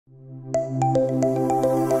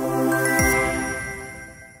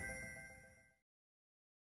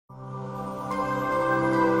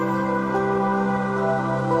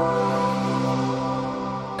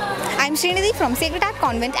Srinidhi from Sacred Heart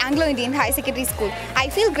Convent Anglo-Indian High Secondary School. I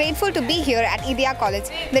feel grateful to be here at Idhaya College.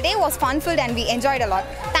 The day was fun-filled and we enjoyed a lot.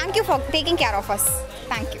 Thank you for taking care of us.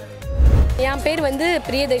 Thank you. என் பேர்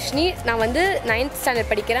பிரியதர்ஷினி. நான் 9th standard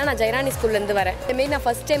படிக்கிறேன். நான் ஜெயராணி ஸ்கூல்லேருந்து வரேன். இதுமாரி நான்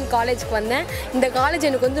first time காலேஜுக்கு வந்தேன். இந்த காலேஜ்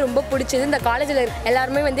எனக்கு ரொம்ப பிடிச்சது. இந்த காலேஜில்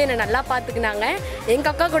எல்லாருமே என்னை நல்லா பார்த்துக்கினாங்க.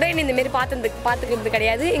 எங்கள் அக்கா கூட என்னை இந்தமாரி பார்த்துக்கிறது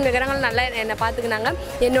கிடையாது. எங்கள் இருக்கிறவங்களும் நல்லா என்னை பார்த்துக்கினாங்க.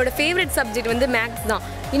 என்னோடய ஃபேவரட் சப்ஜெக்ட் மேக்ஸ் தான்.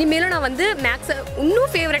 இனிமேலும் நான் மேக்ஸை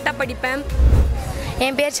இன்னும் ஃபேவரட்டாக படிப்பேன்.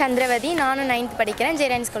 என் பேர் சந்திரவதி. நானும் 9th படிக்கிறேன்.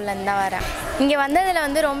 ஜெயராணி ஸ்கூல்லேருந்து தான் வரேன். இங்கே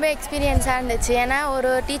வந்ததில் ரொம்ப எக்ஸ்பீரியன்ஸாக இருந்துச்சு. ஏன்னா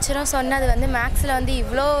ஒரு டீச்சரும் சொன்னது மேக்ஸில்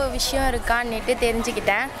இவ்வளோ விஷயம் இருக்கான்னுட்டு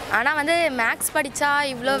தெரிஞ்சுக்கிட்டேன். ஆனால் மேக்ஸ் படித்தா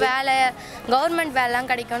இவ்வளோ வேலை கவர்மெண்ட் வேலைலாம்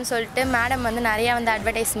கிடைக்கும்னு சொல்லிட்டு மேடம் நிறையா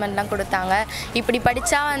அட்வர்டைஸ்மெண்ட்லாம் கொடுத்தாங்க. இப்படி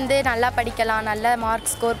படித்தா நல்லா படிக்கலாம், நல்ல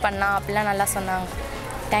மார்க் ஸ்கோர் பண்ணலாம் அப்படிலாம் நல்லா சொன்னாங்க.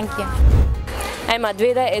 Thank you. I am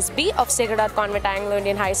Idhaya SB of Sacred Heart Convent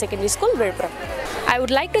Anglo-Indian High Secondary School, Vilpram. I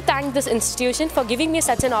would like to thank this institution for giving me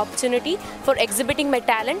such an opportunity for exhibiting my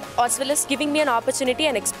talent, as well as giving me an opportunity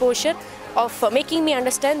and exposure of making me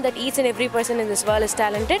understand that each and every person in this world is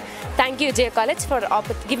talented. Thank you, Idhaya College, for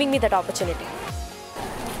giving me that opportunity.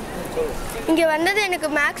 இங்கே எனக்கு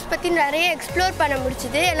maths பற்றி நிறைய explore பண்ண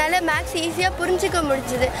முடிச்சுது. என்னால் maths ஈஸியாக புரிஞ்சிக்க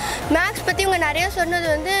முடிச்சுது. Maths பற்றி இவங்க நிறைய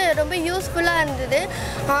சொன்னது ரொம்ப யூஸ்ஃபுல்லாக இருந்தது.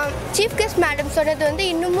 சீஃப் கெஸ்ட் மேடம் சொன்னது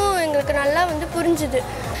இன்னமும் எங்களுக்கு நல்லா புரிஞ்சுது.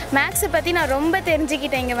 மேக்ஸை பற்றி நான் ரொம்ப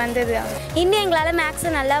தெரிஞ்சுக்கிட்டேன் இங்கே வந்தது. இன்னும் எங்களால்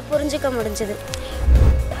மேக்ஸை நல்லா புரிஞ்சிக்க முடிஞ்சுது.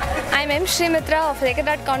 I am M. Srimitra of Sacred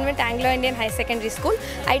Heart Convent Anglo-Indian High Secondary School.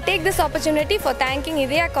 I take this opportunity for thanking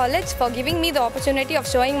Idhaya College for giving me the opportunity of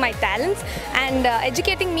showing my talents and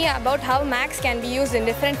educating me about how maths can be used in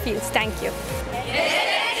different fields. Thank you.